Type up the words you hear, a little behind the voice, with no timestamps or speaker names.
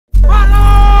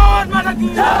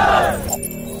According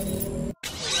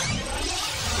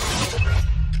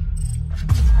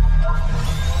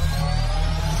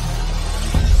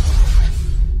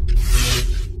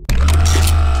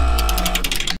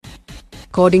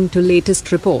to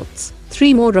latest reports,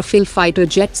 3 more Rafale fighter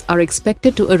jets are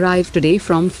expected to arrive today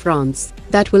from France.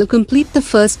 That will complete the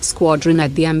first squadron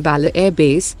at the Ambala Air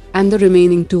Base, and the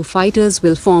remaining 2 fighters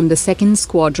will form the second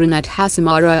squadron at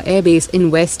HAL-RR Air Base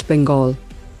in West Bengal.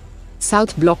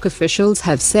 South Bloc officials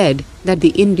have said that the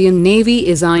Indian Navy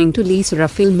is eyeing to lease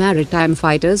Rafale maritime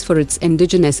fighters for its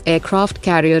indigenous aircraft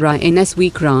carrier Ch-in-ese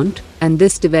Vikrant, and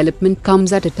this development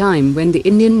comes at a time when the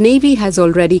Indian Navy has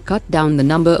already cut down the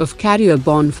number of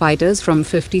carrier-borne fighters from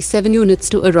 57 units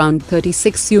to around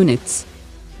 36 units.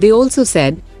 They also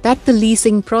said that the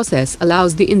leasing process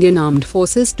allows the Indian Armed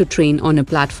Forces to train on a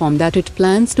platform that it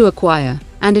plans to acquire,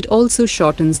 and it also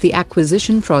shortens the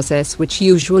acquisition process, which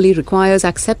usually requires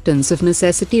acceptance of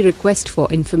necessity request for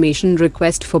information,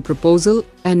 request for proposal,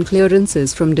 and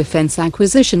clearances from Defence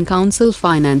Acquisition Council,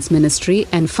 Finance Ministry,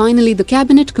 and finally the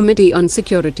Cabinet Committee on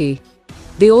Security.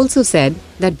 They also said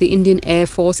that the Indian Air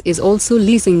Force is also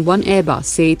leasing 1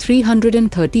 Airbus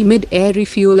A330 mid-air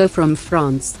refueler from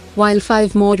France, while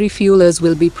 5 more refuelers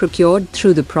will be procured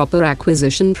through the proper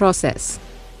acquisition process.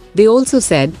 They also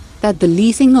said that the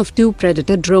leasing of 2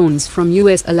 Predator drones from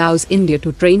US allows India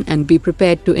to train and be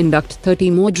prepared to induct 30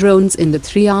 more drones in the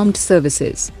 3 armed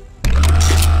services.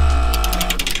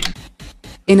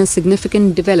 In a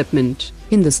significant development,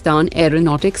 Hindustan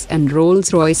Aeronautics and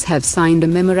Rolls-Royce have signed a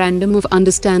memorandum of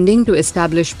understanding to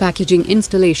establish packaging,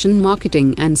 installation,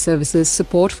 marketing and services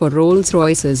support for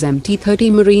Rolls-Royce's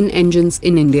MT30 marine engines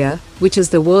in India, which is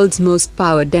the world's most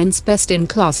power-dense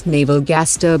best-in-class naval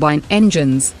gas turbine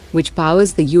engines, which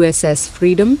powers the USS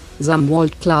Freedom,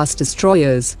 Zumwalt-class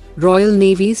destroyers, Royal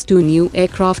Navy's 2 new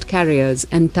aircraft carriers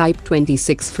and Type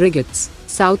 26 frigates,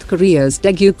 South Korea's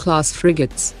Daegu-class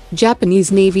frigates,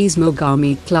 Japanese Navy's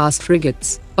Mogami-class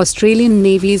frigates, Australian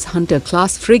Navy's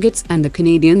Hunter-class frigates and the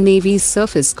Canadian Navy's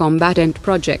Surface Combatant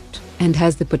project, and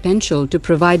has the potential to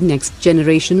provide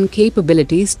next-generation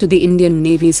capabilities to the Indian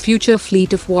Navy's future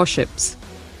fleet of warships.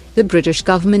 The British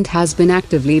government has been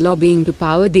actively lobbying to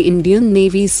power the Indian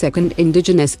Navy's second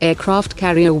indigenous aircraft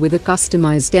carrier with a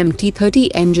customized MT30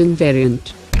 engine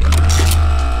variant.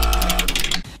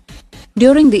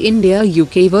 During the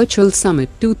India-UK Virtual Summit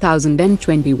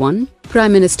 2021,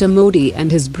 Prime Minister Modi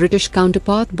and his British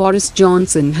counterpart Boris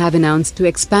Johnson have announced to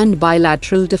expand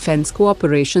bilateral defence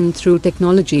cooperation through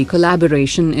technology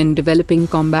collaboration in developing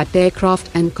combat aircraft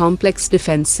and complex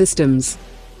defence systems.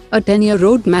 A 10-year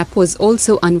roadmap was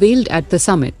also unveiled at the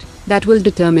summit that will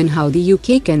determine how the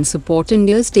UK can support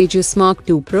India's Tejas Mark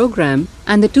II program,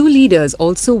 and the 2 leaders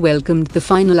also welcomed the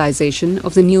finalization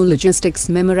of the new Logistics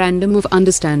Memorandum of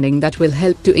Understanding that will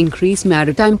help to increase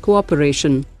maritime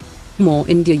cooperation. More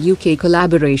India-UK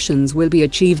collaborations will be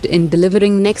achieved in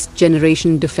delivering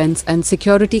next-generation defence and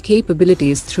security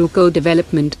capabilities through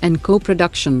co-development and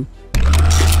co-production.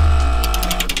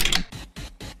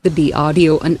 The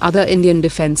DRDO and other Indian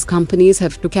defence companies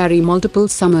have to carry multiple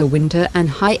summer, winter and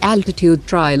high-altitude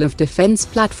trial of defence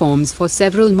platforms for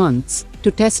several months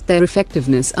to test their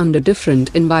effectiveness under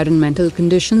different environmental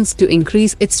conditions to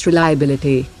increase its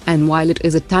reliability, and while it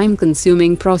is a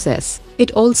time-consuming process,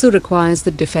 it also requires the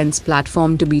defence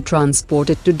platform to be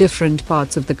transported to different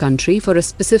parts of the country for a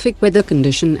specific weather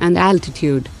condition and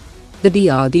altitude. The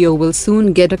DRDO will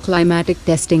soon get a climatic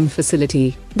testing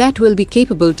facility that will be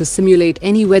capable to simulate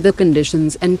any weather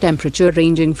conditions and temperature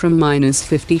ranging from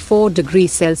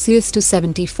 -54°C to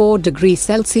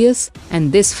 74°C,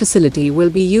 and this facility will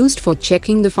be used for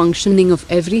checking the functioning of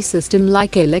every system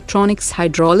like electronics,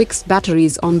 hydraulics,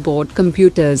 batteries, onboard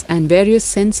computers and various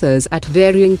sensors at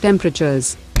varying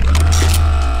temperatures.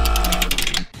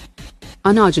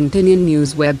 An Argentinian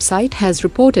news website has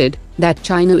reported that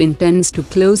China intends to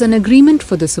close an agreement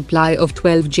for the supply of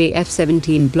 12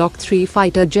 JF-17 Block 3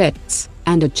 fighter jets,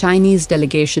 and a Chinese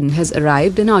delegation has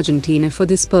arrived in Argentina for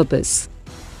this purpose.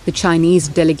 The Chinese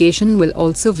delegation will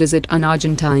also visit an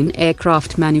Argentine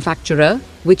aircraft manufacturer,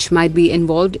 which might be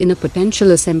involved in a potential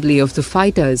assembly of the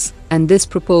fighters, and this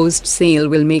proposed sale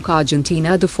will make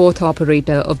Argentina the 4th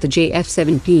operator of the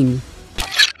JF-17.